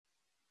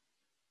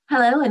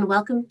Hello and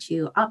welcome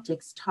to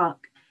Optics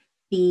Talk,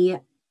 the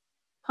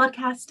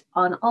podcast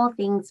on all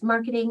things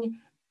marketing,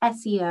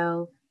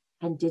 SEO,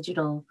 and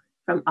digital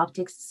from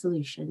Optics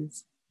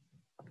Solutions.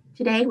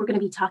 Today, we're going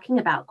to be talking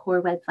about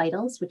Core Web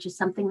Vitals, which is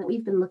something that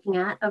we've been looking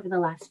at over the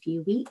last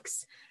few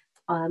weeks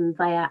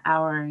via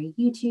our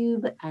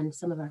YouTube and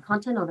some of our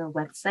content on our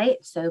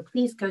website. So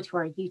please go to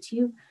our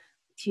YouTube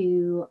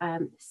to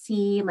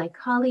see my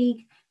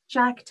colleague,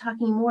 Jack,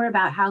 talking more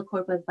about how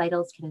Core Web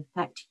Vitals can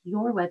affect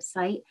your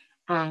website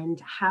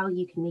and how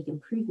you can make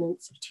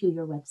improvements to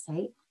your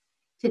website.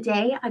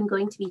 Today, I'm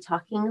going to be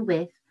talking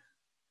with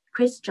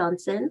Chris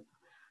Johnson,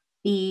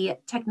 the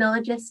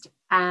technologist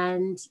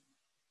and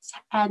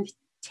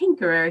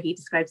tinkerer, he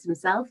describes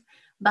himself,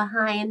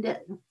 behind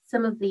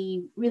some of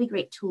the really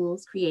great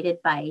tools created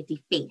by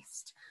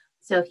Defaced.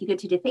 So if you go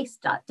to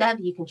defaced.dev,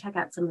 you can check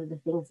out some of the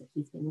things that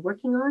he's been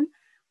working on.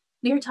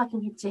 We are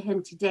talking to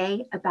him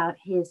today about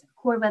his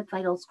Core Web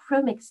Vitals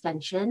Chrome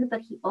extension, but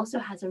he also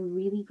has a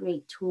really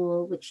great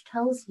tool which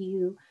tells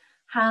you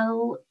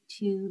how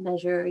to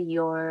measure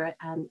your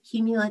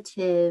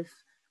cumulative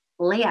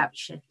layout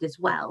shift as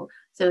well.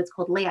 So it's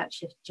called Layout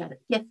Shift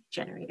GIF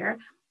Generator.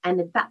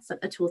 And that's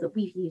a tool that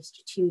we've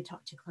used to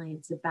talk to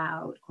clients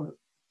about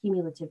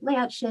cumulative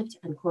layout shift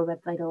and Core Web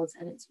Vitals,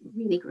 and it's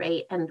really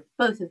great. And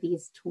both of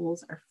these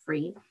tools are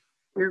free.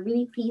 We're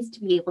really pleased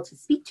to be able to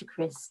speak to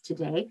Chris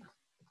today,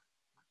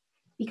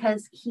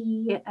 because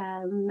he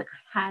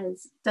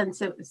has done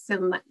so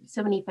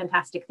many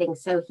fantastic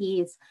things. So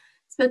he's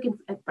spoken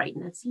at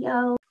Brighton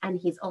SEO, and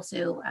he's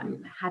also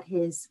had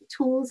his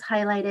tools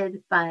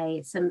highlighted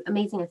by some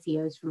amazing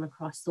SEOs from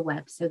across the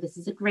web. So this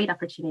is a great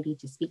opportunity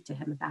to speak to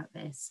him about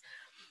this.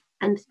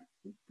 And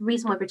the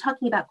reason why we're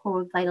talking about Core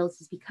Web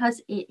Vitals is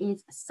because it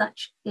is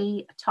such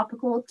a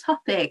topical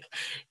topic.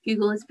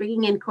 Google is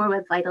bringing in Core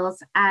Web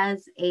Vitals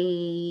as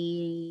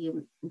a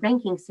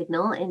ranking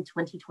signal in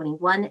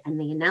 2021, and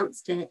they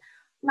announced it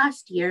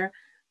last year.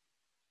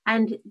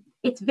 And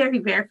it's very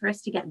rare for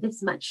us to get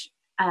this much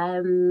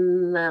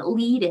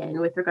lead in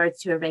with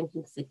regards to a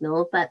ranking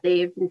signal, but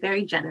they've been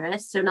very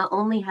generous. So not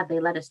only have they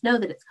let us know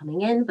that it's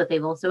coming in, but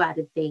they've also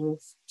added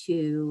things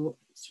to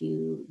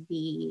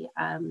the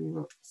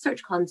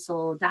Search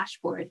Console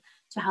dashboard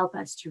to help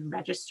us to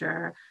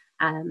register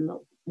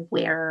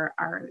where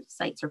our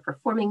sites are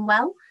performing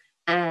well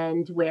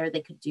and where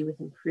they could do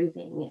with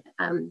improving.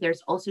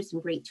 There's also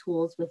some great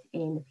tools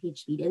within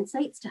PageSpeed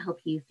Insights to help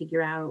you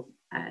figure out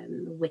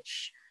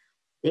which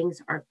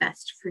things are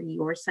best for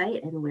your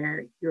site and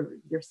where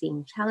you're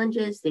seeing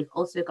challenges. They've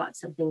also got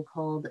something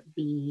called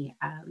the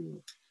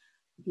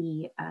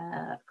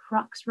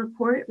Crocs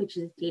report, which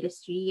is a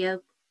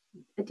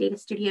Data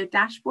Studio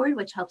dashboard,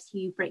 which helps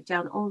you break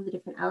down all of the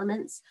different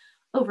elements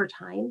over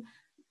time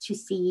to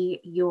see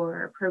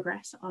your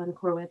progress on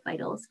Core Web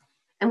Vitals.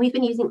 And we've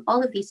been using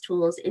all of these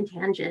tools in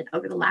tangent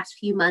over the last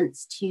few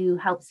months to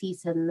help see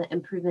some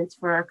improvements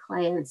for our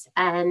clients.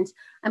 And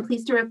I'm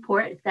pleased to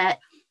report that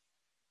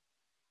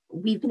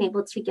we've been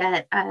able to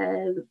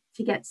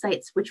get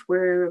sites which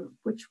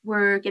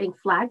were getting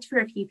flagged for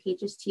a few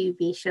pages to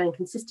be shown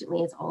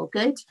consistently as all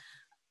good,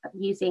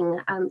 using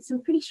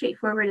some pretty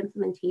straightforward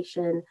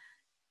implementation.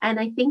 And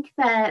I think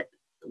that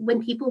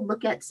when people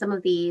look at some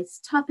of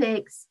these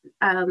topics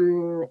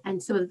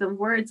and some of the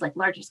words like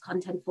largest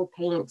contentful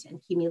paint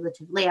and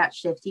cumulative layout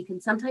shift, you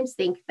can sometimes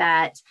think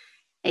that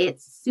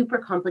it's super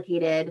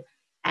complicated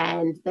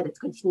and that it's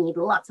going to need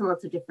lots and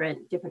lots of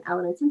different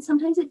elements. And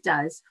sometimes it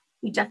does.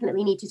 You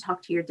definitely need to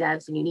talk to your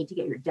devs, and you need to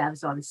get your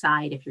devs on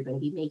side if you're going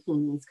to be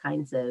making these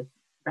kinds of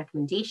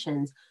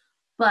recommendations,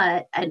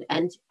 but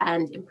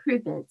and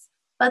improvements.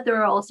 But there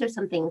are also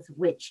some things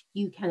which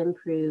you can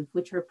improve,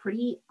 which are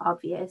pretty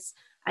obvious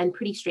and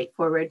pretty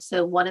straightforward.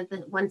 So one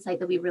site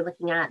that we were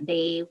looking at,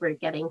 they were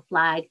getting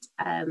flagged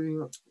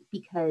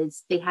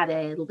because they had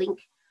a link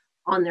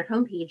on their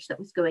homepage that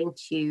was going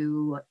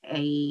to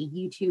a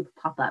YouTube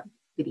pop-up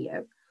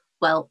video.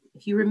 Well,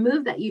 if you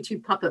remove that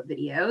YouTube pop-up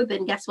video,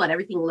 then guess what?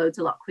 Everything loads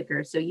a lot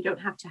quicker. So you don't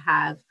have to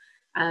have,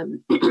 a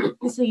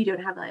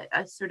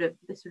sort of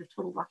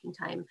total blocking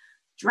time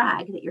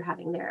drag that you're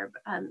having there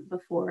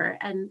before.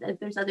 And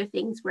there's other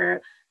things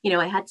where,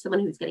 I had someone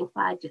who was getting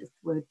flagged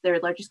with their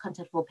largest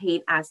contentful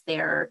paint as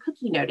their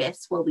cookie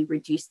notice. Well, we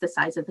reduced the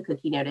size of the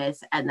cookie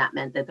notice, and that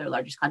meant that their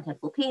largest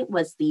contentful paint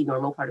was the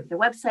normal part of their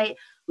website,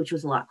 which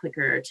was a lot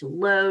quicker to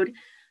load.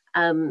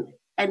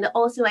 And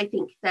also, I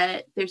think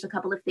that there's a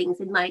couple of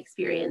things in my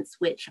experience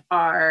which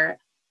are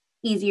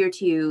easier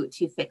to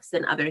fix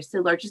than others. So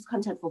largest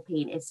contentful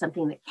paint is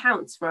something that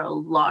counts for a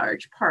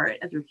large part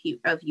of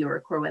your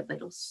Core Web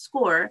Vitals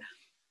score,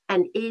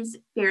 and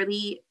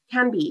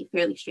can be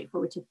fairly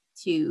straightforward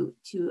to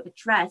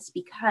address,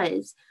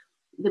 because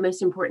the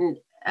most important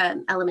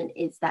element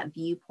is that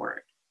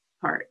viewport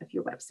part of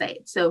your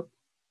website. So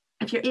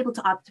if you're able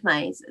to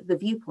optimize the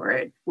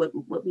viewport,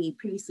 what we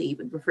previously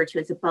would refer to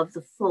as above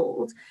the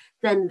fold,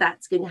 then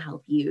that's going to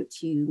help you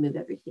to move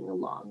everything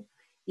along.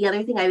 The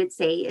other thing I would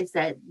say is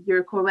that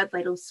your Core Web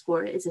Vitals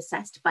score is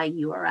assessed by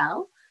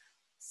URL.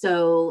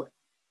 So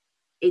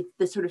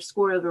the sort of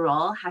score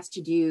overall has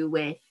to do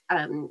with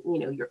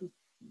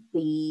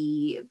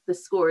the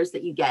scores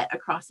that you get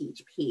across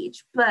each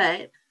page,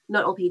 but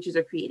not all pages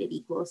are created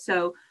equal.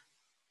 So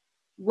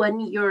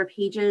if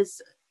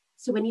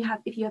you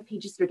have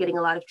pages that are getting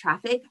a lot of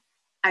traffic,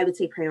 I would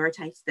say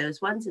prioritize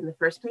those ones in the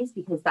first place,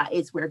 because that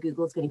is where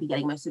Google is going to be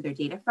getting most of their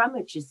data from,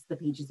 which is the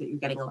pages that you're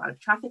getting a lot of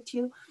traffic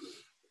to.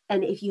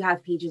 And if you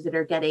have pages that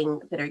are getting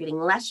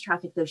less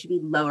traffic, those should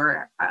be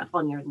lower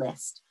on your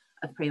list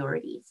of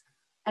priorities.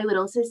 I would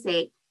also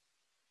say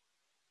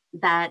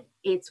that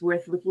it's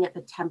worth looking at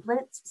the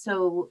templates.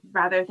 So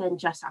rather than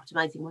just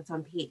optimizing what's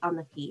on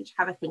the page,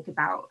 have a think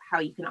about how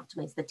you can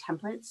optimize the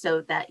templates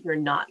so that you're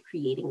not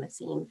creating the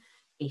same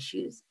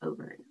issues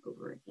over and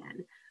over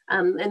again.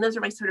 And those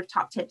are my sort of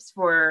top tips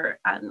for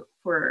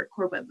Core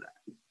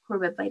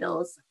Web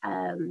Vitals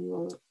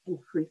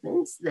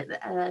improvements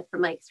that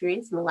from my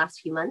experience in the last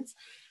few months.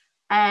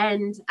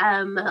 And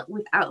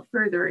without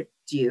further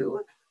ado,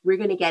 we're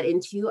going to get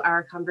into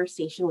our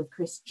conversation with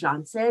Chris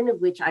Johnson,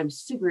 which I'm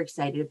super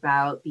excited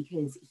about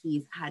because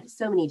he's had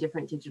so many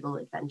different digital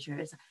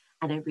adventures.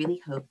 And I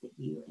really hope that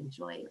you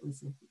enjoy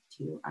listening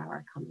to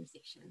our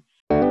conversation.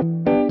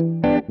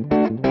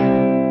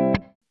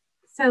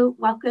 So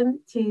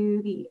welcome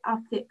to the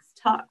Optics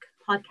Talk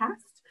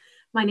podcast.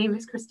 My name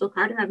is Crystal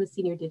Carter. I'm a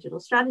senior digital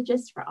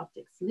strategist for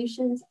Optics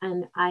Solutions,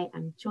 and I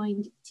am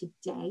joined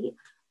today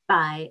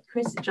by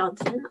Chris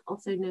Johnson,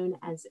 also known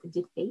as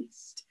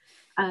Defaced.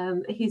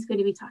 He's going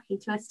to be talking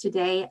to us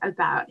today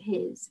about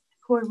his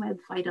Core Web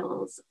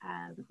Vitals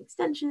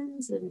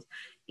extensions and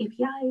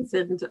APIs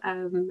and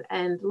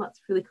lots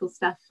of really cool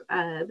stuff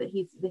that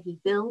he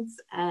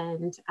builds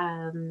and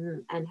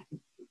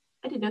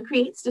I don't know,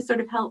 creates to sort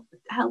of help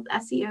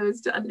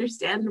SEOs to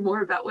understand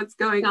more about what's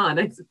going on,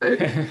 I suppose.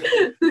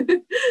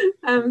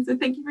 So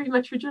thank you very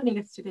much for joining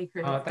us today,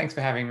 Chris. Oh, thanks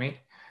for having me.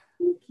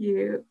 Thank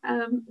you.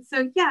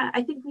 So yeah,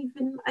 I think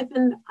I've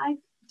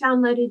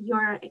downloaded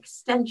your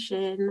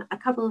extension a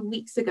couple of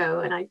weeks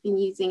ago, and I've been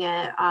using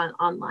it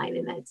online,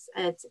 and it's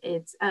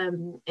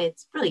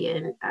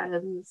brilliant.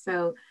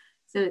 So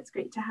it's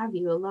great to have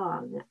you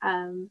along.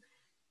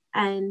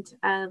 And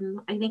I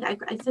think I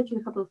sent you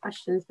a couple of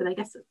questions, but I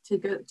guess to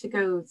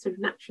go sort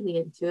of naturally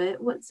into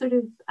it, what sort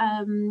of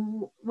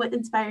what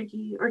inspired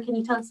you, or can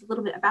you tell us a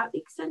little bit about the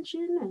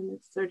extension and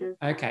sort of?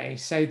 Okay,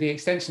 so the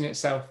extension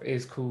itself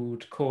is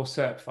called Core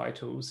SERP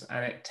Vitals,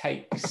 and it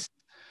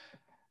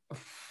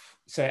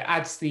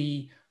adds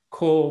the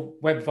Core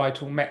Web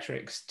Vital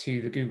metrics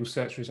to the Google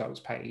search results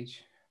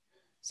page.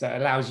 So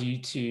it allows you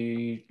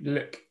to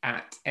look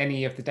at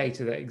any of the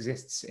data that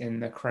exists in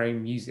the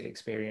Chrome user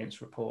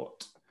experience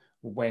report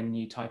when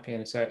you type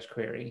in a search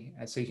query.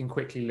 And so you can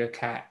quickly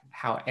look at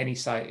how any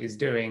site is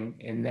doing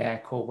in their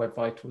Core Web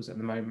Vitals at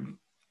the moment.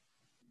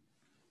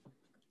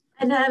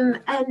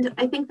 And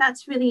I think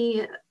that's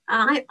really,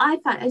 I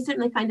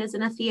certainly find as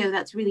an SEO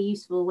that's really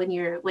useful when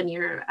you're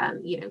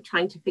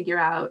trying to figure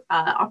out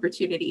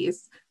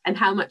opportunities and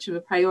how much of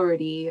a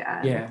priority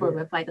Core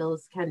Web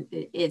Vitals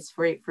is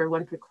for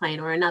one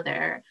client or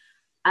another.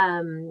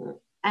 And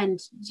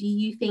do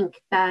you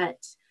think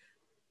that?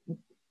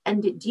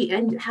 And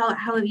how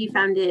have you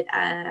found it?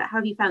 How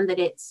have you found that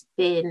it's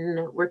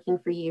been working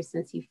for you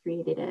since you've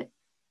created it?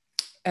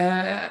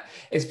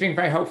 It's been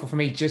very helpful for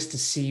me just to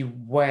see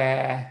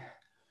where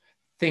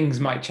things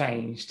might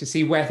change, to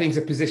see where things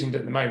are positioned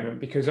at the moment,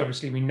 because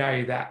obviously we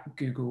know that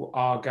Google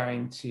are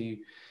going to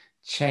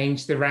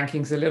change the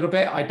rankings a little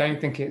bit. I don't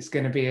think it's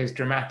going to be as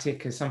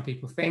dramatic as some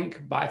people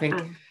think, but I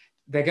think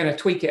they're going to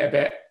tweak it a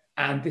bit.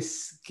 And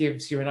this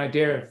gives you an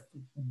idea of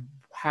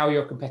how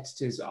your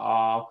competitors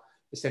are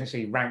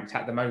essentially ranked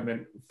at the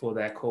moment for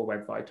their Core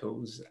Web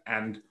Vitals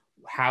and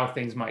how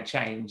things might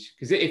change.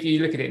 Because if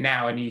you look at it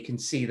now and you can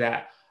see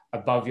that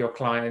above your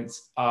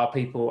clients are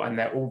people and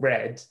they're all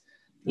red,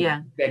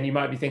 then you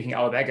might be thinking,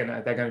 oh, they're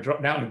gonna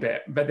drop down a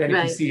bit. But then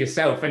if you see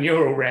yourself and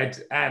you're all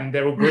red and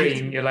they're all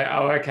green, you're like,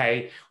 oh,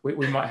 okay,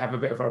 we might have a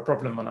bit of a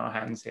problem on our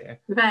hands here.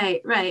 Right.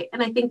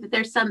 And I think that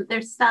there's some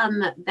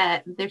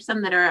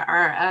that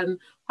are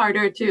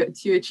harder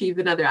to achieve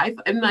than other.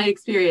 In my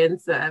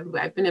experience,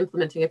 I've been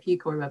implementing a few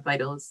Core Web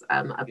Vitals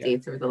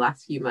updates over the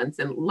last few months,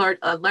 and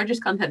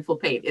largest contentful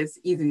paint is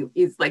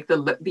like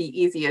the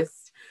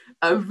easiest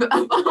of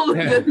all of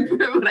them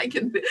from what I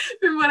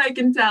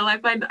can tell. I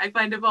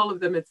find of all of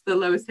them, it's the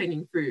lowest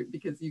hanging fruit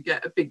because you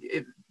get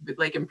it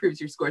like improves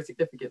your score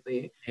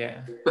significantly.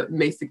 Yeah. But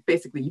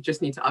basically, you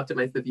just need to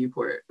optimize the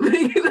viewport.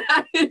 Yeah,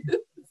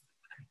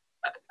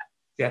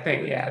 I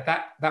think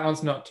that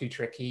one's not too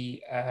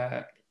tricky.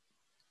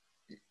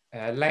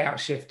 Layout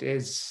shift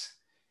it's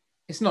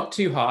not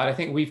too hard. I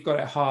think we've got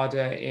it harder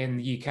in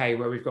the UK,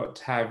 where we've got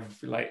to have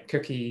like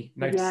cookie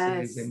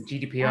notices and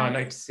GDPR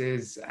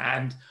notices,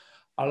 and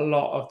a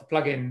lot of the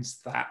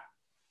plugins that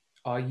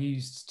are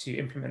used to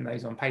implement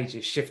those on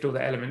pages shift all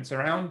the elements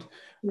around.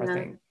 I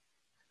think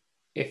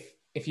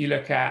if you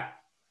look at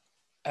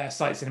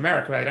sites in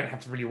America where they don't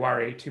have to really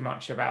worry too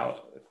much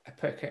about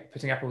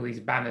putting up all these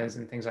banners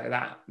and things like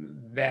that.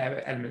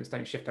 Their elements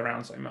don't shift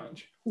around so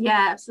much.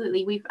 Yeah,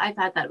 absolutely. I've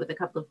had that with a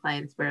couple of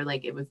clients where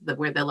like it was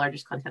where the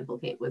largest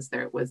contentful paint was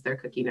their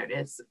cookie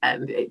notice,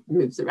 and it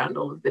moves around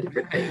all of the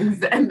different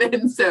things, and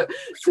then so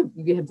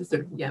you have to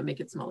sort of make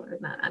it smaller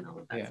and all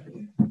of that.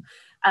 Yeah.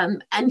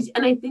 And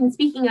I think,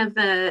 speaking of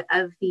the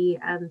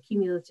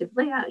cumulative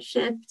layout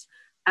shift,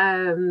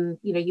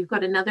 you've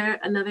got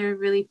another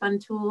really fun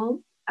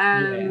tool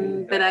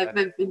that I've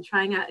been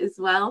trying out as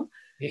well.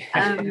 So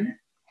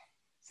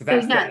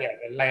that's the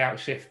layout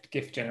shift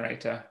GIF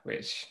generator,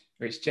 which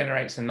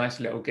generates a nice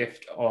little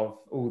GIF of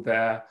all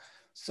the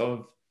sort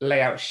of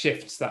layout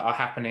shifts that are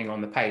happening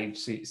on the page.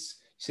 So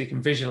you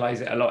can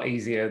visualize it a lot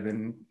easier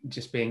than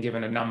just being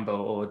given a number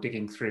or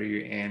digging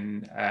through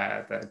in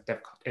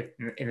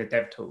the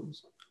dev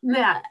tools.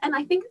 Yeah, and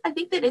I think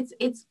that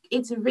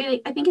it's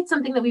really, I think it's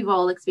something that we've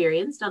all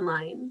experienced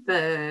online.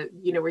 Where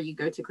you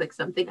go to click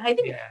something. I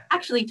think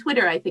actually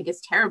Twitter, I think,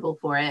 is terrible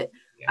for it.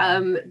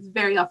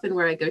 Very often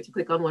where I go to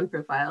click on one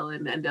profile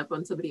and end up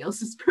on somebody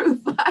else's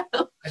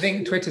profile. I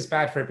think Twitter's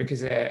bad for it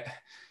because that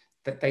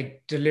they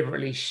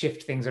deliberately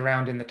shift things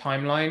around in the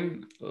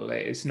timeline.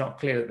 It's not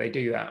clear that they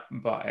do that,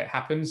 but it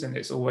happens, and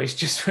it's always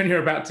just when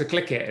you're about to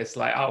click it, it's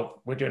like, oh,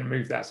 we're going to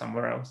move that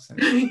somewhere else.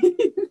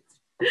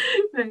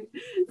 Right.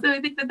 So I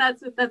think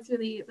that's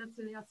really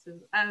awesome.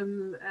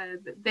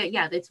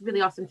 It's a really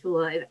awesome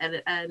tool,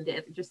 and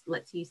it just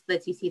lets you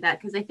see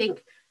that, because I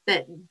think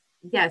that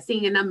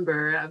seeing a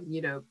number of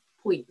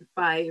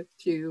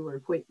 0.52 or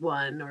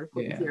 0.1 or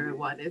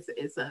 0.01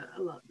 is a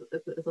lot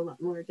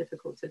more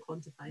difficult to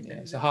quantify. Yeah,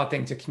 it's a hard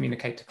thing to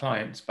communicate to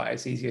clients, but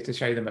it's easier to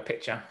show them a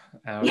picture,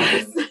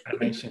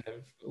 animation of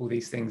all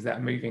these things that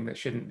are moving that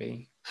shouldn't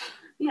be.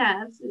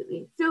 Yeah,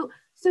 absolutely. So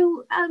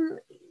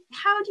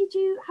how did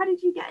you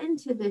get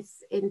into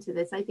this?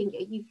 I think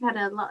you've had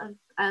a lot of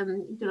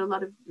you've done a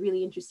lot of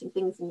really interesting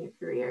things in your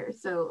career.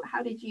 So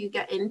how did you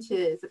get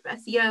into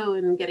SEO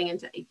and getting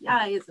into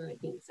APIs and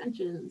making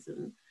extensions?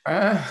 And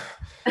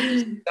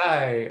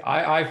so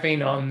I've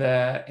been on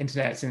the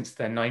internet since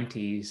the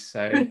 90s.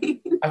 So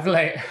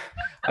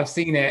I've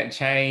seen it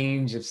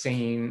change. I've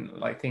seen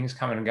things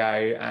come and go,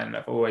 and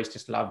I've always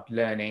just loved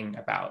learning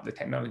about the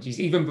technologies.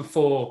 Even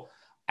before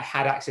I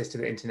had access to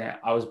the internet,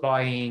 I was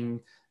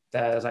buying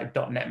there's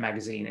 .NET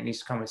magazine, and it used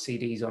to come with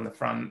CDs on the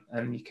front,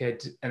 and they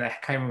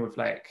came with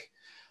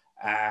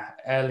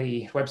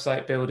early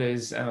website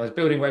builders, and I was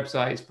building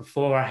websites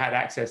before I had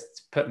access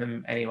to put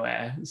them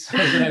anywhere. So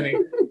I was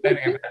learning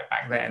about that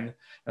back then.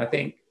 And I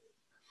think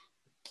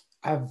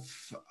I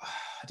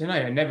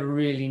never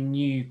really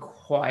knew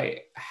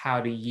quite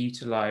how to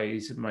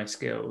utilize my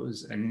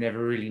skills, and never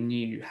really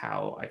knew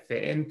how I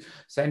fit in.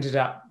 So I ended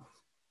up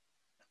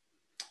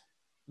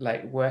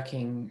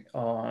working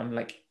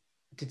on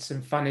did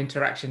some fun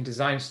interaction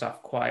design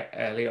stuff quite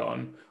early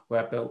on,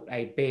 where I built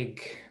a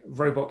big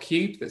robot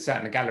cube that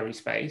sat in a gallery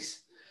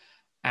space.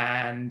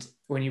 And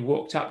when you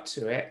walked up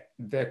to it,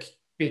 the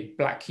big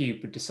black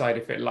cube would decide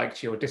if it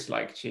liked you or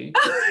disliked you.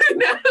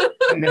 No.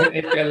 And then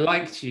if it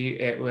liked you,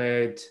 it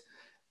would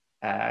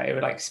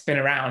spin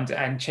around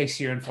and chase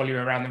you and follow you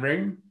around the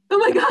room. Oh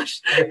my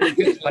gosh. And if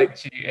it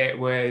disliked you, it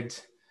would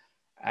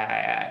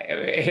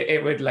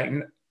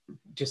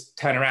just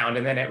turn around,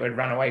 and then it would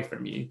run away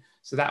from you.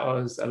 So that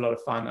was a lot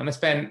of fun. And I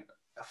think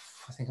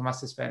I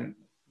must have spent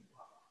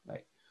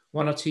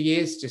 1 or 2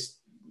 years just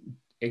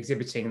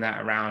exhibiting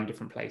that around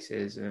different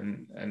places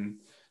and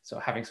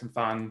sort of having some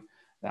fun.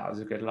 That was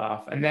a good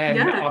laugh. And then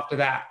after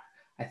that,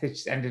 I think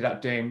just ended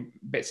up doing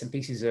bits and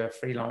pieces of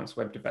freelance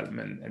web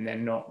development, and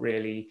then not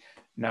really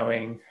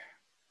knowing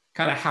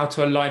kind of how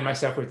to align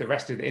myself with the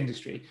rest of the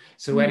industry.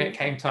 So when it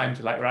came time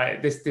to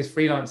this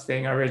freelance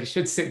thing, I really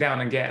should sit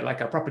down and get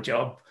a proper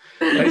job,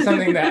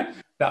 something that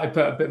I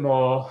put a bit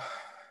more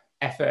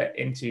effort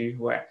into,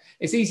 where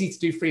it's easy to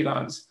do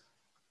freelance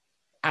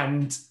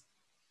and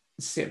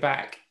sit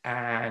back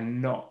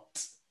and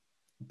not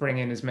bring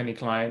in as many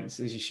clients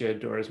as you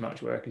should, or as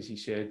much work as you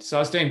should. So I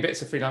was doing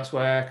bits of freelance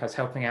work. I was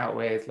helping out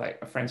with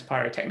a friend's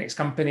pyrotechnics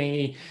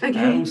company,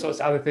 all sorts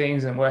of other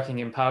things, and working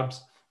in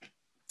pubs.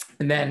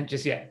 And then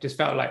just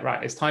felt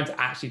right, it's time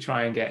to actually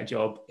try and get a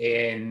job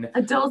in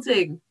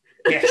adulting.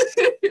 Yes,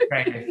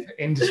 creative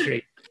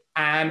industry.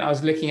 And I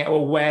was looking at,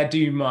 where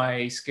do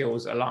my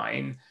skills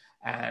align?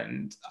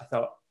 And I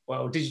thought,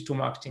 digital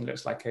marketing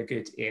looks like a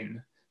good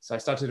in. So I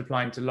started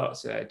applying to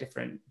lots of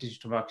different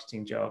digital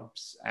marketing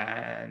jobs,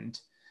 and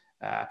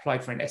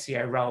applied for an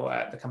SEO role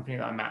at the company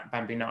that I'm at,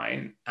 Bambi9.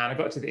 And I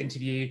got to the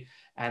interview,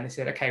 and they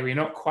said, okay, we're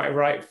not quite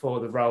right for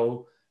the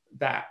role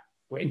that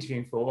we're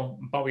interviewing for,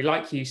 but we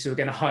like you, so we're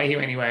going to hire you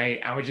anyway,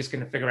 and we're just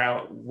going to figure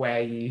out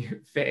where you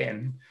fit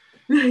in.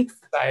 Nice.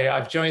 So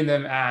I've joined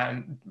them,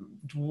 and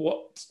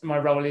what my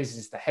role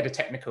is the head of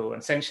technical.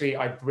 And essentially,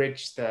 I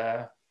bridge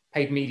the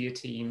paid media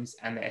teams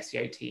and the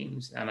SEO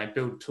teams, and I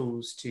build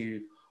tools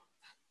to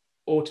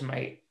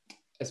automate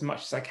as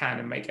much as I can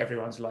and make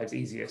everyone's lives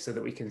easier so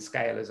that we can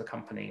scale as a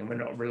company and we're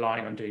not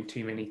relying on doing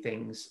too many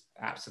things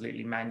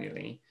absolutely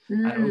manually.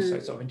 And also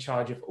sort of in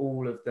charge of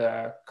all of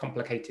the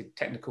complicated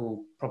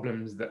technical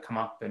problems that come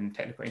up and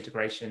technical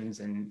integrations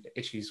and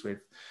issues with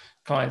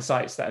client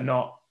sites that are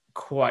not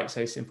quite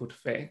so simple to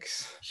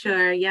fix.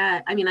 Sure.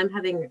 Yeah. I mean, I've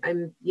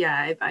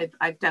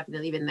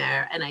definitely been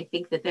there. And I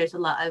think that there's a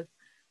lot of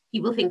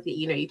people think that,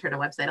 you turn a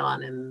website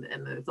on and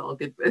it's all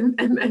good and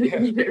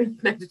you're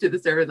connected to the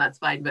server and that's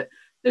fine. But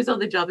there's all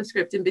the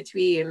JavaScript in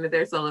between.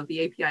 There's all of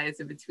the APIs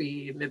in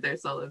between.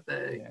 There's all of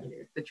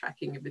the, the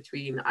tracking in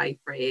between,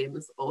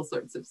 iframes, all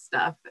sorts of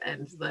stuff.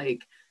 And I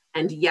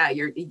would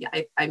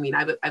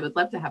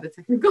love to have a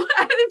technical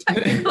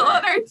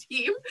on our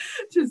team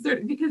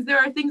to because there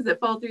are things that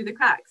fall through the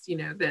cracks,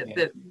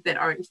 that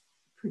aren't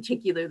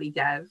particularly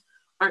dev,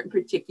 aren't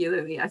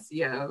particularly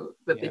SEO,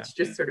 but it's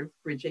just sort of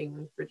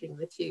bridging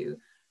the two.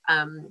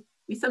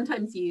 We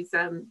sometimes use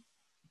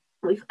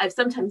I've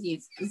sometimes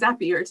used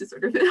Zapier to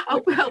sort of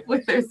help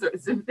with those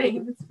sorts of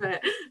things,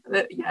 but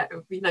it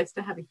would be nice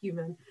to have a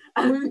human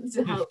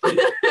to help.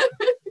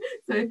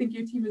 So I think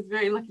your team is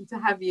very lucky to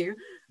have you.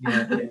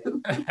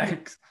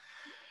 Thanks.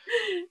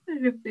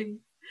 And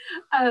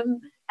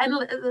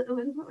what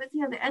was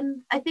the other?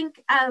 And I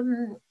think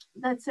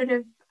that sort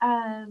of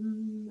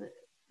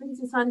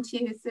brings us on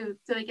to, so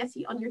I guess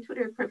on your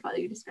Twitter profile,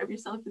 you describe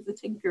yourself as a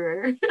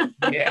tinkerer.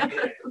 Yeah,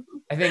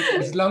 I think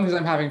as long as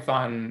I'm having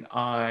fun,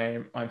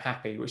 I'm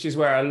happy, which is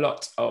where a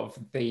lot of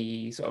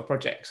the sort of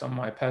projects on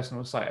my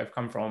personal site have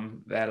come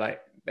from.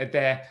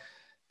 They're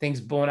things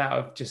born out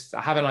of just,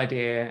 I have an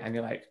idea and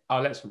you're like,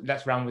 oh,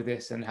 let's run with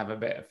this and have a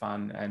bit of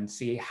fun and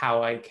see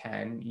how I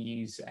can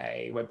use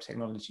a web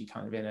technology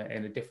kind of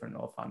in a different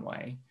or fun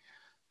way.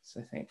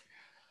 So I think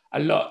a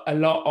lot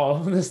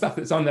of the stuff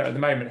that's on there at the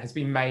moment has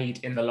been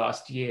made in the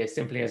last year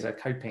simply as a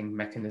coping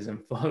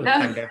mechanism for the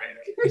pandemic.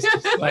 It's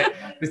just like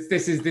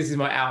this is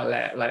my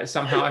outlet. Like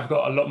somehow I've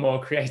got a lot more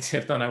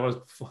creative than I was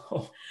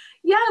before.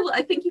 Yeah, well,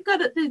 I think you've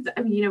got it.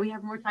 I mean, we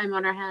have more time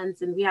on our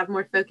hands and we have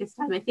more focused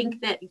time. I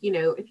think that, if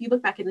you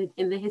look back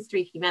in the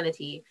history of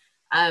humanity,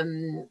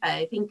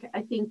 I think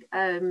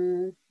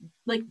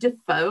like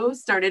Defoe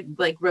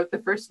wrote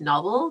the first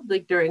novel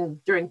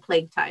during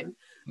plague time.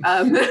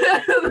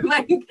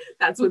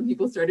 That's when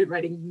people started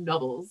writing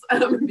novels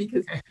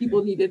because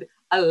people needed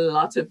a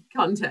lot of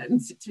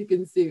content to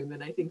consume.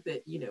 And I think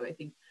that,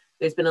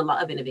 there's been a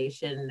lot of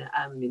innovation,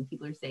 and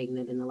people are saying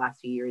that in the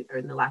last few years, or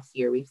in the last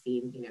year, we've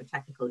seen,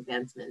 technical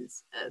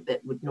advancements that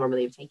would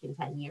normally have taken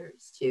 10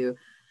 years to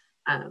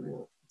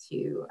come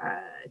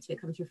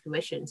to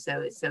fruition.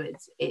 So it's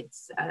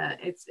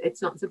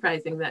not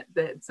surprising that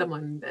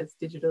someone as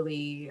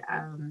digitally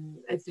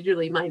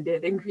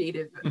minded and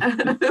creative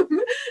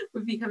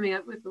would be coming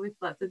up with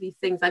lots of these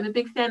things. I'm a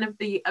big fan of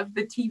the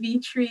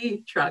TV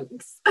tree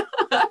trunks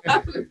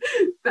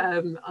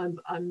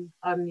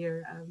on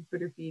your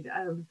Twitter feed,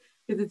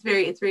 because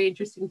it's very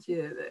interesting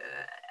to,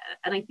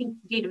 and I think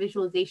data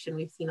visualization.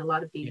 We've seen a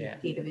lot of data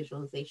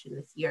visualization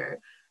this year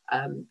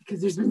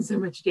because there's been so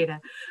much data.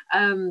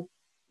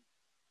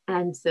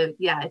 And so,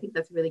 I think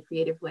that's a really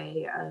creative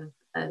way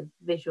of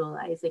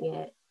visualizing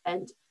it.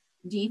 And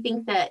do you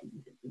think that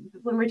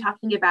when we're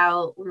talking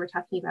about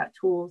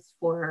tools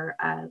for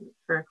our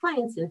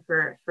clients and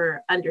for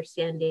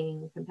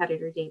understanding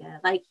competitor data,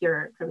 like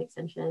your Chrome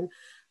extension,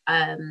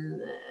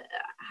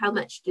 how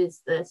much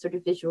does the sort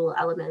of visual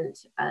element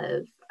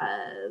of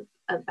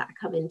that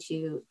come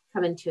into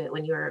it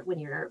when you're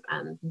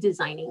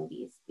designing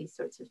these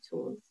sorts of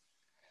tools?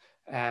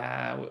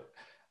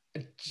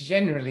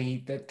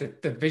 Generally,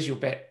 the visual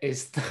bit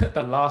is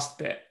the last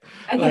bit.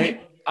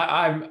 Like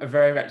I'm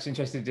very much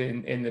interested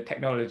in the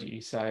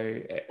technology, so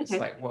it's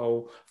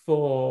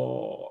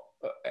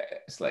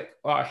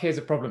here's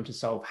a problem to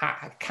solve.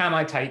 Can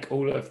I take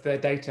all of the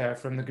data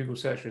from the Google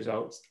search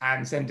results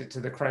and send it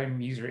to the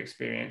Chrome user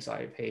experience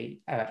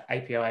API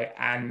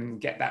and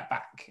get that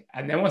back?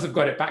 And then once I've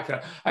got it back,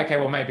 okay,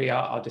 well maybe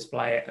I'll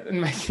display it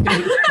and make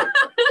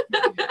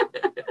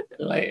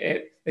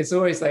it. It's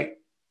always like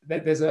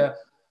there's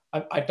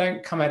I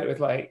don't come at it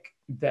with like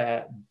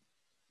the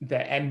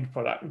end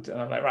product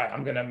and I'm like, right,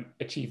 I'm going to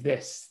achieve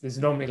this. There's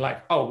normally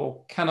like, oh,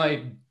 well, can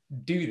I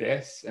do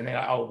this? And then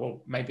like, oh,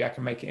 well, maybe I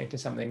can make it into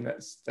something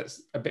that's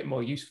a bit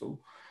more useful.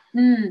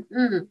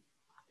 Mm-hmm.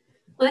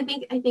 Well, I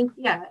think I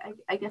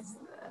guess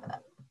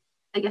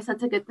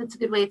that's a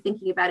good way of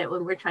thinking about it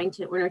when we're trying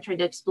to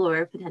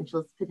explore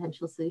potential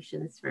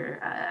solutions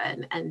for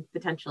and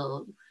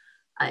potential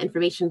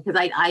information,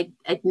 because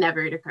it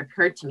never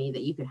occurred to me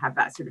that you could have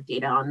that sort of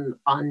data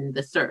on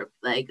the SERP,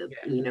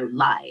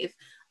 live,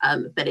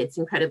 but it's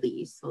incredibly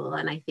useful.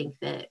 And I think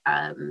that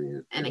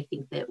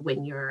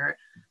when you're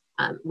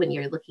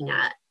looking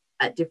at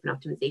different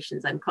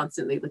optimizations, I'm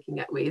constantly looking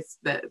at ways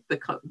that the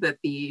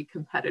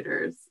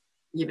competitors,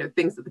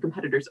 things that the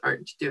competitors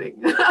aren't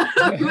doing.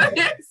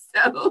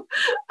 So,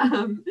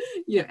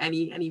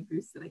 any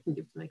boost that I can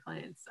give to my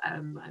clients,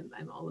 I'm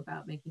all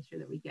about making sure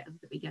that we get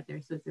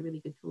there. So it's a really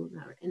good tool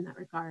in that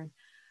regard.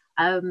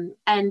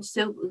 And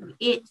so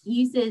it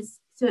uses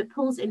so it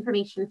pulls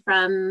information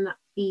from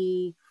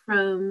the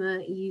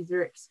Chrome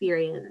user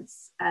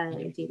experience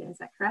data. Is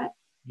that correct?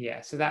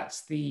 Yeah, so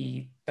that's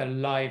the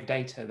live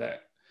data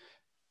that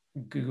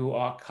Google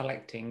are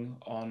collecting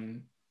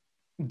on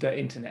the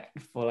internet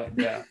for like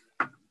the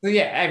so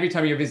yeah, every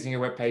time you're visiting a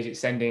web page, it's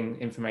sending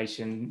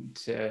information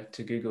to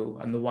Google,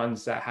 and the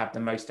ones that have the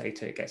most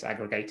data, it gets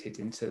aggregated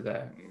into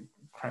the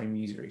Chrome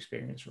user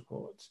experience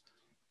reports.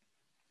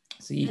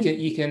 So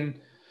you can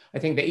I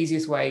think the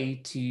easiest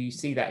way to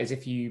see that is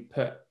if you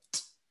put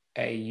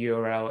a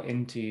URL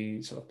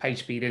into sort of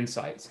PageSpeed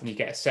Insights, and you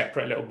get a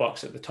separate little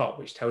box at the top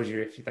which tells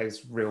you if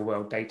there's real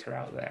world data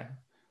out there.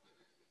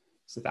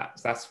 So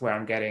that's where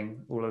I'm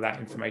getting all of that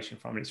information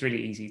from. It's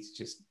really easy to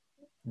just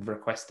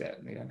request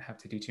it. You don't have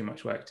to do too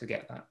much work to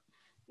get that.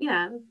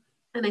 Yeah,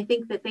 and I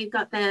think that they've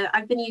got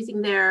I've been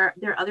using their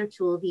other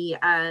tool, the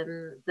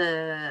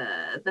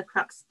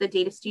Crux, the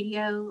Data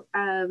Studio.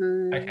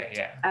 Okay,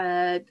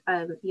 yeah.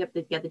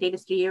 The Data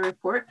Studio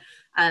report,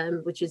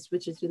 which is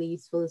really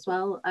useful as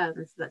well.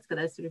 So that's got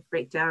a sort of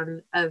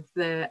breakdown of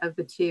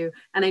the two.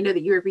 And I know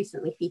that you were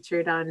recently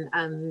featured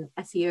on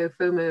SEO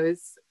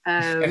FOMO's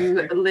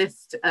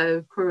list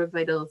of Core Web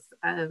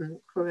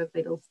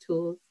Vitals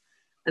tools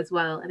as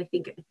well, and I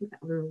think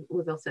that one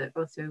was also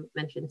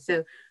mentioned.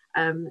 So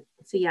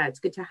yeah, it's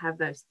good to have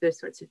those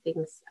sorts of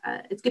things.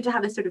 It's good to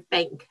have a sort of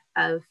bank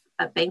of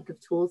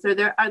tools. Are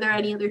there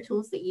any other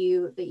tools that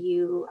you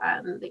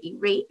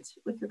rate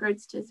with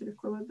regards to sort of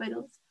Core Web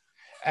Vitals?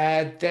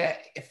 The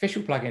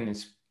official plugin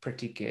is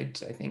pretty good.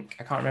 I think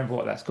I can't remember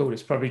what that's called.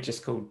 It's probably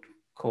just called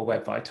Core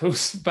Web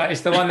Vitals, but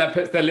it's the one that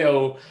puts the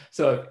little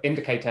sort of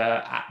indicator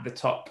at the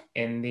top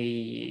in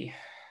the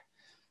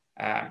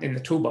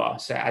toolbar.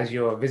 So as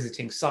you're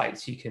visiting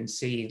sites, you can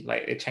see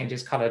like it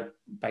changes color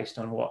based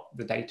on what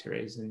the data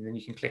is, and then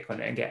you can click on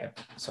it and get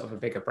a sort of a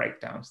bigger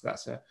breakdown. So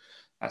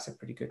that's a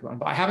pretty good one.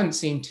 But I haven't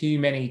seen too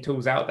many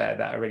tools out there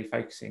that are really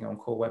focusing on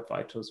Core Web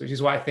Vitals, which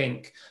is why I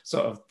think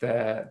sort of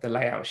the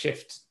layout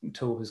shift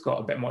tool has got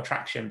a bit more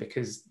traction,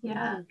 because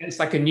it's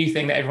like a new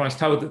thing that everyone's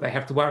told that they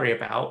have to worry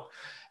about.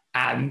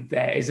 And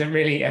there isn't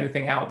really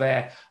anything out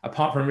there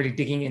apart from really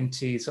digging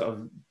into sort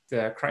of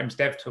the Chrome's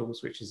dev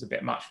tools, which is a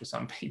bit much for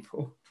some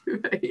people.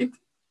 Right.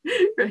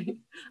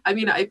 I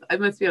mean, I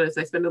must be honest,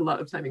 I spend a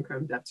lot of time in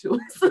Chrome dev tools,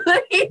 all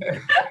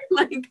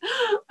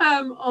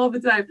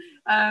the time,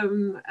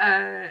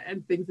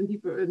 and things, and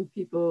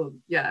people,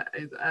 I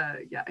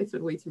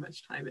spend way too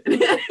much time in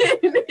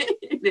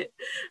it.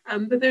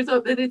 But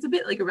it's a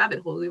bit like a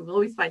rabbit hole of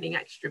always finding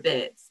extra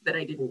bits that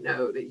I didn't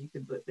know that you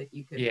could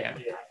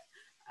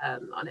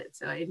on it.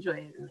 So I enjoy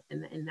it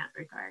in that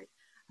regard.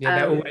 Yeah,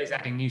 they're always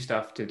adding new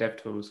stuff to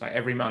DevTools. Like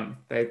every month,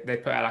 they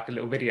put out like a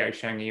little video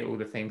showing you all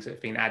the things that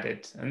have been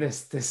added, and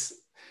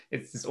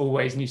it's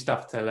always new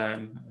stuff to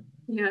learn.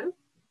 Yeah.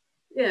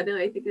 No,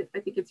 I think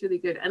it's really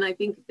good, and I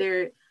think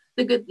the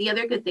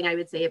other good thing I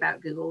would say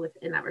about Google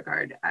in that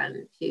regard,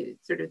 to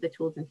sort of the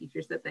tools and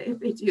features that they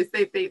do,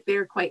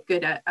 they're quite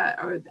good at,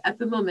 or at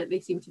the moment they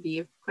seem to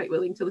be quite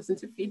willing to listen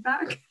to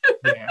feedback.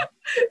 Yeah.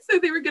 So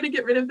they were going to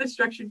get rid of the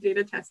structured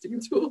data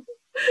testing tool.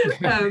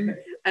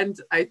 And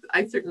I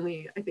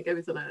think I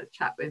was on a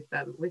chat with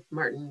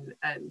Martin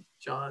and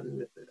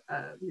John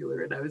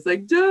Mueller, and I was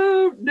like,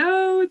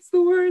 no, it's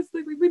the worst.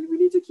 Like we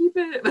need to keep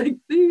it, like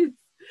please.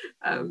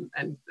 And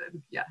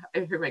I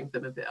harangued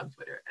them a bit on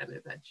Twitter, and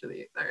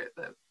eventually,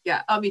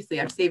 obviously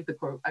I've saved the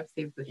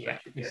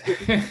structured data.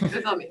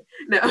 It's on me.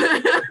 No,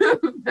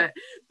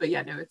 but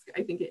yeah, no,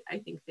 I think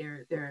they seem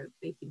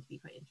to be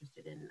quite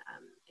interested in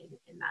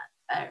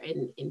that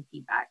in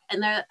feedback,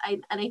 and I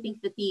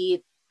think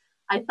that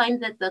I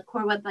find that the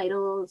Core Web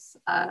Vitals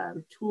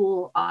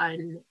tool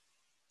on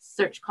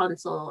Search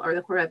Console, or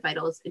the Core Web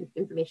Vitals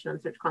information on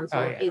Search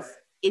Console,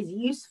 is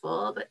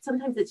useful, but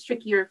sometimes it's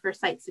trickier for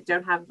sites that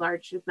don't have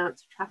large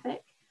amounts of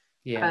traffic.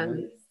 Yeah.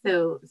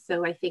 So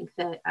I think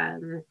that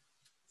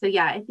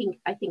I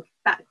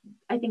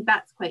think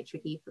that's quite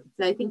tricky.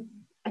 I think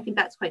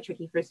that's quite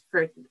tricky for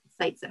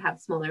sites that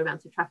have smaller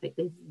amounts of traffic,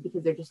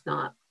 because they're just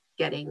not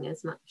getting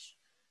as much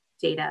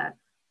data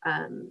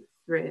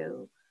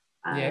through.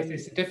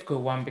 It's a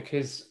difficult one,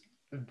 because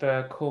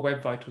the Core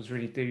Web Vitals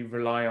really do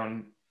rely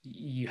on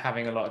you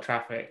having a lot of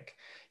traffic.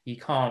 You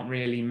can't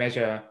really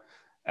measure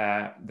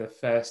the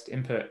first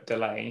input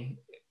delay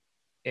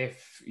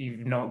if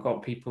you've not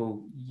got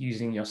people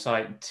using your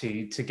site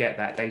to get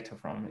that data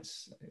from.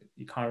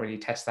 You can't really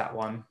test that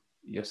one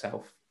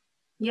yourself.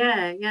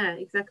 Yeah,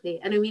 exactly.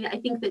 And I mean, I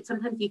think that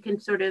sometimes you can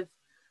sort of,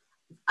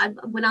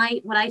 when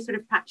I sort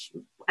of patch,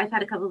 I've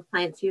had a couple of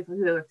clients who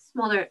are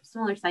smaller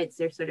sites.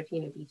 They're sort of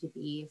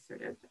B2B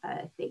sort of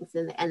things,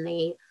 and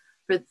they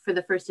for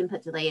the first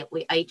input delay,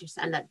 I just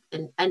end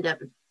up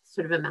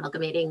sort of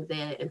amalgamating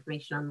the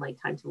information on like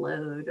time to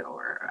load,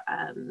 or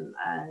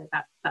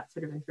that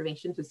sort of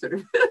information to sort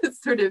of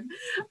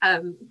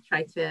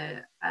try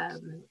to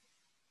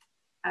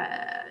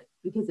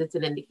because it's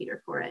an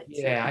indicator for it.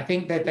 Yeah, I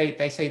think that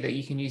they say that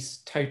you can use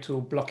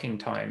total blocking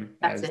time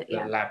as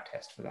the lab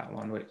test for that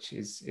one, which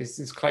is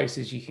as close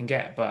as you can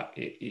get, but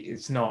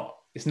it's not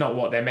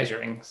what they're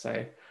measuring.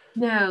 So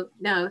No.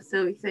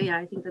 So yeah,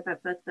 I think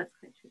that's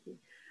quite tricky.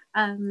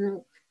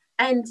 Um,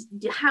 and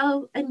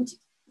how and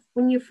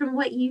when you from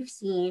what you've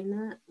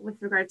seen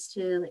with regards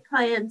to like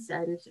clients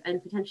and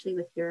potentially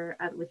with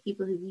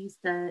people who use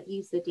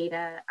the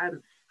data,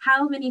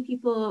 how many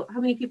people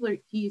do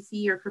you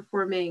see are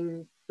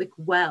performing like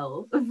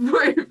well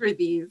for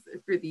these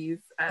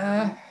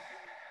I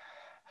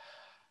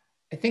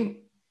think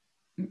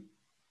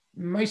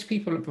most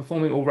people are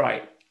performing all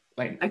right.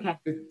 Like, okay.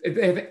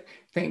 I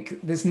think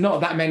there's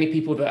not that many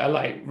people that are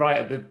like right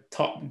at the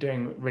top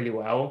doing really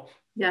well.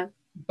 Yeah.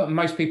 But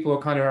most people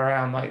are kind of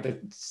around like the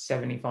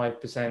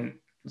 75%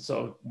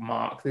 sort of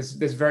mark. There's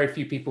very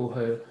few people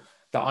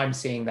that I'm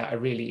seeing that are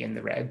really in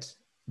the red.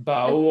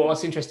 But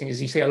what's interesting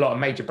is you see a lot of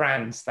major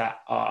brands that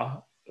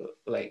are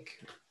like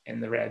in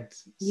the red.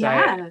 So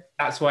Yeah.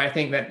 that's why I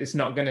think that it's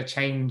not going to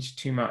change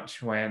too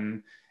much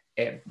when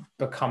it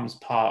becomes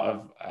part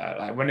of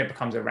like when it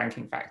becomes a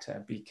ranking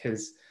factor,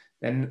 because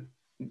then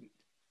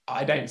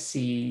I don't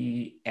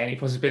see any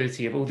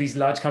possibility of all these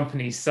large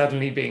companies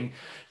suddenly being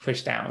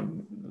pushed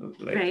down.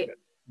 Like, Right.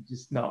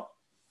 just not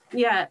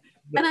Yeah.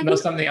 And I not think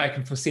something I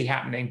can foresee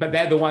happening. But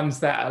they're the ones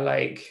that are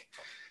like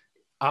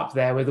up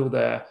there with all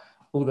the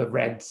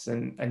reds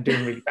and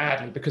doing really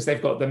badly, because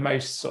they've got the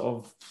most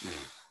sort of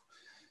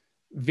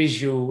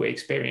visual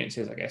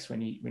experiences, I guess,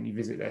 when you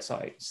visit their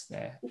sites.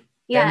 They're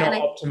yeah, and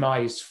not I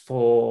optimized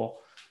for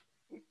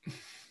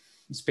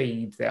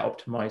speed, they're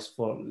optimized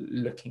for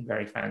looking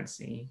very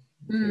fancy,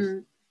 because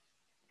mm,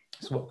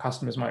 it's what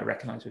customers might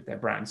recognize with their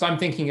brand. So I'm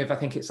thinking of, I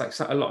think it's like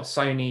a lot of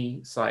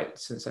Sony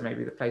sites, and so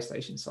maybe the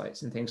PlayStation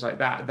sites and things like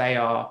that, they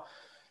are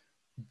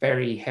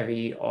very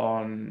heavy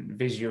on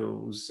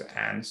visuals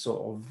and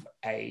sort of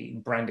a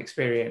brand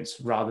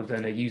experience rather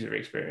than a user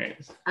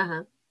experience.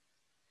 uh-huh.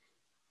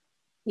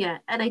 Yeah,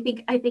 and I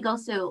think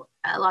also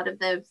a lot of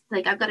those,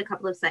 like I've got a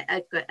couple of sites.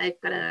 I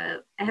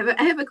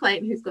have a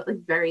client who's got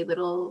like very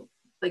little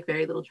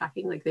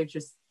tracking. Like they're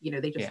just they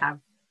just Yeah. have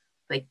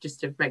like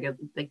just a regular,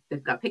 like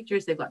they've got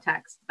pictures, they've got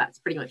text. That's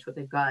pretty much what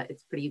they've got.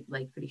 It's pretty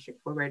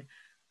straightforward.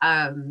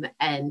 And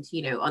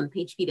on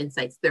PageSpeed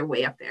Insights, they're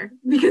way up there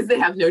because they've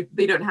got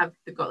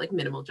like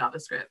minimal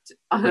JavaScript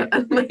Yeah.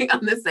 like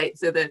on the site,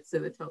 so the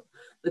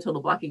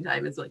total blocking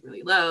time is like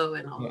really low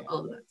and all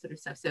of that sort of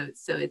stuff.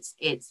 So it's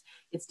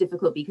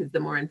difficult because the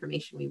more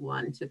information we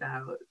want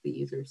about the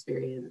user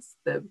experience,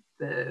 the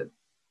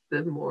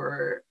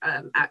more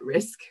at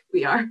risk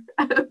we are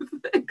of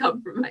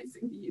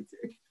compromising the user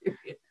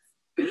experience.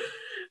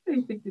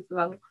 I think as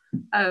well.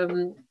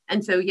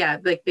 And so yeah,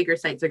 like bigger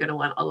sites are going to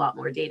want a lot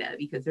more data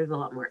because there's a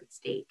lot more at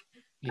stake.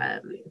 Yeah.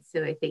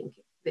 So I think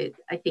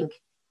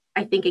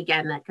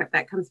again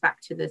that comes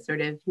back to the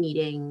sort of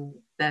needing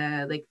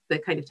the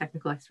kind of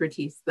technical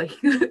expertise like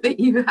that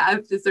you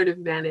have to sort of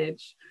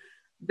manage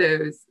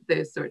those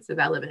sorts of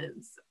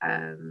elements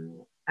that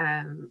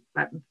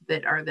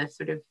are the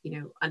sort of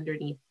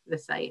underneath the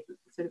site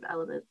sort of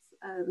elements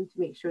to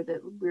make sure that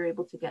we're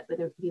able to get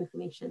the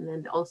information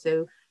and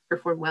also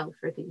perform well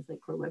for things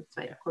like core web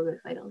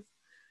vitals.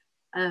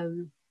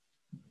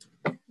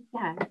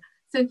 Yeah.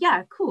 So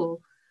yeah,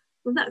 cool.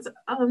 Well, that's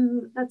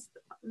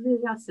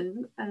really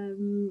awesome.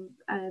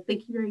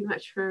 Thank you very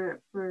much for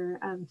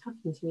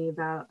talking to me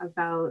about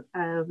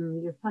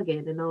your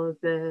plugin and all of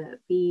the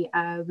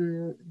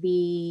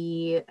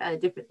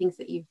different things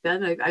that you've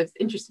done. I was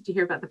interested to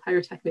hear about the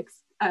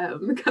pyrotechnics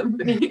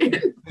company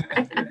in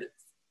France.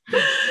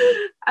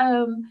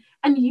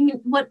 And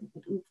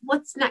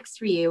what's next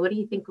for you? What do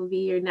you think will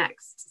be your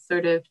next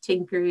sort of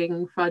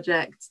tinkering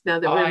project now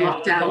that we're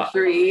lockdown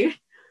free?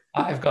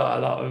 I've got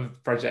a lot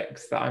of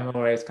projects that I'm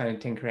always kind of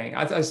tinkering.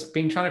 I've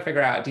been trying to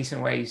figure out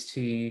decent ways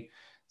to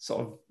sort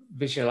of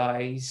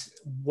visualize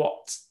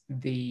what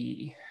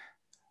the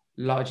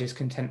largest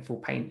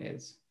contentful paint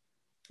is.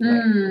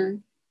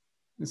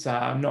 So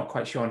I'm not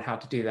quite sure on how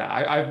to do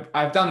that.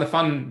 I've done the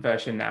fun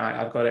version now.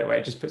 I've got it where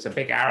it just puts a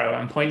big arrow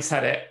and points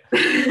at it.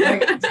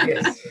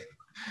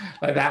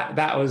 Like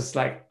that was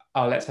like,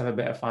 oh, let's have a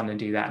bit of fun and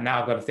do that.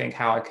 Now I've got to think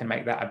how I can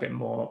make that a bit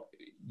more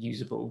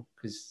usable,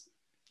 because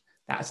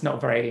that's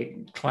not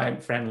very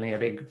client friendly, a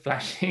big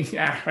flashing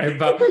arrow,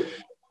 but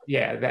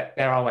yeah,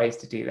 there are ways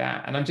to do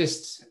that. And I'm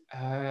just,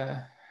 so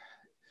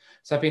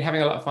I've been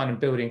having a lot of fun in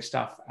building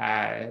stuff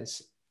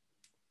as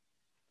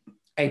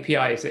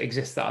APIs that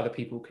exist that other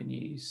people can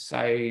use.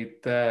 So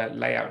the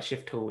layout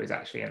shift tool is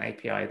actually an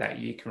API that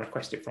you can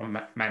request it from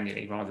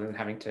manually rather than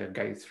having to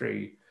go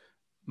through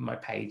my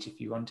page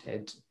if you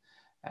wanted.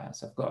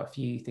 So I've got a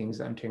few things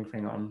that I'm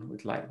tinkering on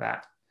with like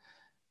that.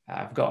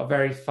 I've got a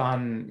very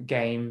fun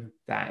game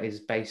that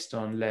is based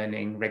on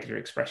learning regular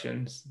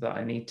expressions that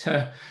I need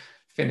to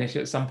finish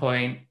at some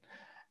point.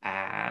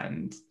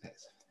 And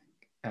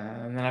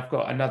then I've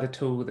got another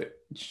tool that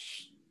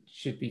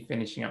should be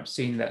finishing up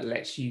soon that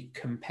lets you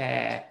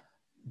compare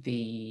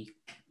the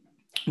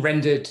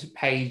rendered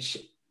page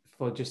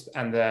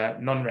and the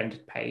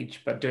non-rendered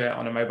page, but do it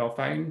on a mobile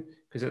phone,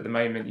 because at the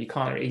moment you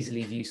can't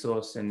easily view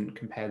source and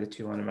compare the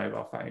two on a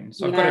mobile phone.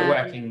 So I've got it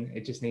working.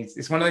 It just needs,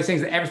 it's one of those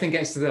things that everything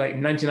gets to the like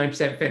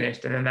 99%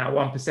 finished, and then that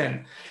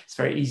 1%, it's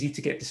very easy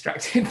to get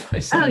distracted by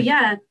something.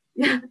 Oh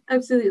yeah,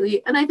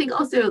 absolutely. And I think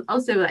also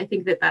I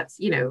think that's,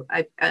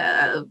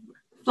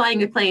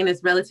 flying a plane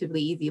is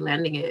relatively easy.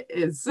 Landing it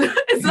is a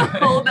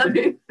whole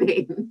other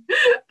thing.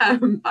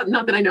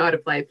 Not that I know how to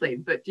fly a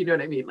plane, but you know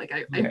what I mean? Like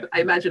I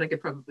imagine I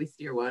could probably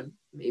steer one,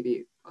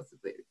 maybe,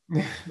 possibly.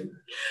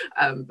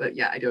 But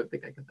yeah, I don't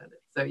think I could land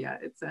it. So yeah,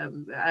 it's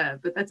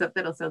but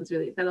that all sounds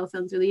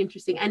really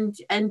interesting. And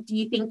do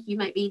you think you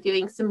might be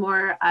doing some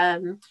more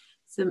or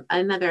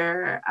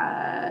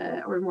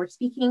more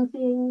speaking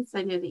things?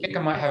 I know that I think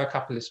I might have a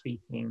couple of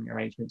speaking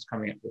arrangements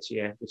coming up this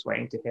year, just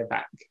waiting to hear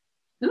back.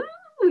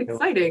 Ooh,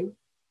 exciting.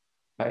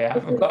 But yeah,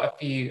 I've got a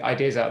few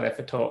ideas out there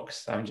for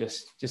talks. I'm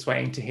just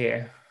waiting to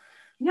hear.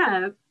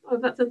 Yeah. Oh,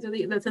 that sounds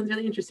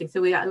really interesting.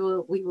 So we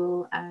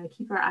will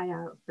keep our eye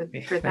out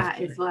for that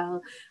as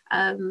well.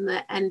 And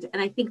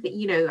I think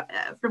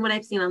that from what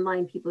I've seen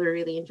online, people are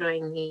really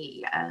enjoying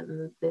the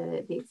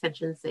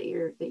extensions that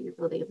you're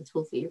building and the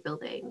tools that you're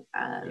building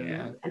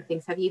and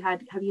things. Have you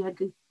had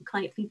good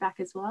client feedback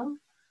as well?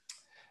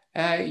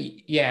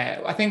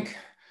 Yeah, I think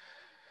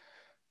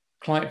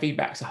client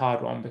feedback's a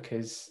hard one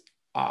because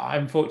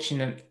I'm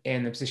fortunate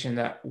in the position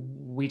that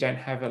we don't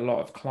have a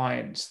lot of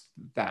clients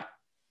that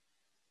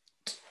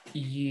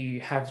you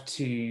have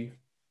to,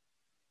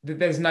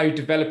 there's no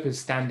developers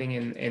standing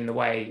in the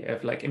way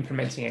of like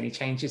implementing any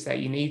changes that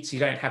you need. So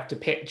you don't have to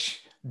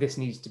pitch, this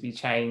needs to be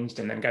changed,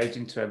 and then goes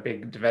into a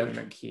big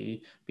development queue,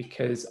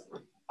 because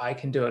I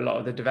can do a lot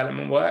of the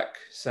development work.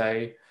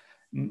 So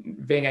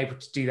being able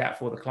to do that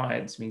for the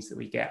clients means that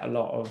we get a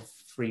lot of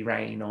free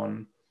reign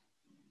on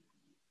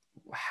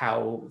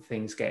how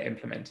things get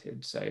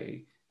implemented. So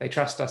they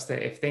trust us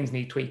that if things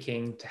need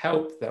tweaking to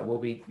help, that we'll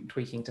be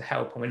tweaking to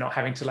help, and we're not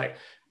having to like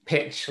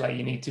pitch like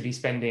you need to be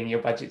spending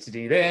your budget to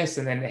do this,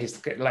 and then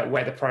it's like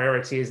where the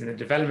priority is in the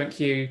development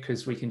queue,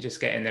 because we can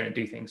just get in there and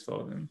do things for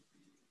them.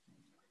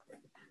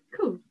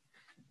 Cool.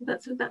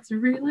 That's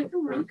really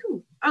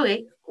cool.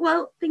 Okay,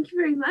 well, thank you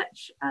very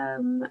much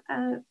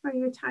for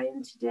your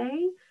time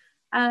today.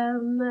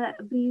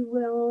 We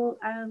will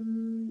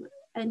and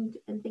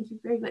thank you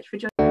very much for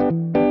joining.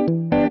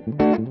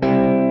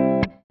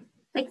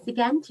 Thanks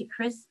again to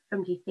Chris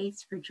from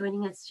Defaced for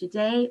joining us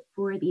today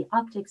for the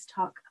Optics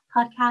Talk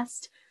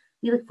podcast.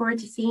 We look forward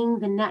to seeing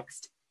the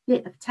next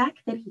bit of tech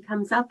that he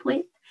comes up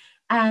with,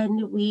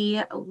 and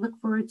we look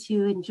forward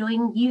to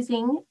enjoying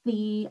using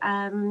the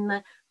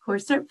Core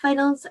SERP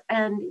Vitals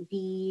and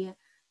the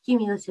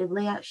cumulative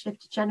layout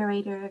shift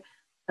generator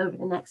over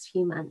the next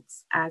few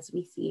months as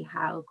we see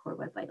how Core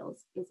Web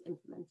Vitals is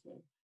implemented.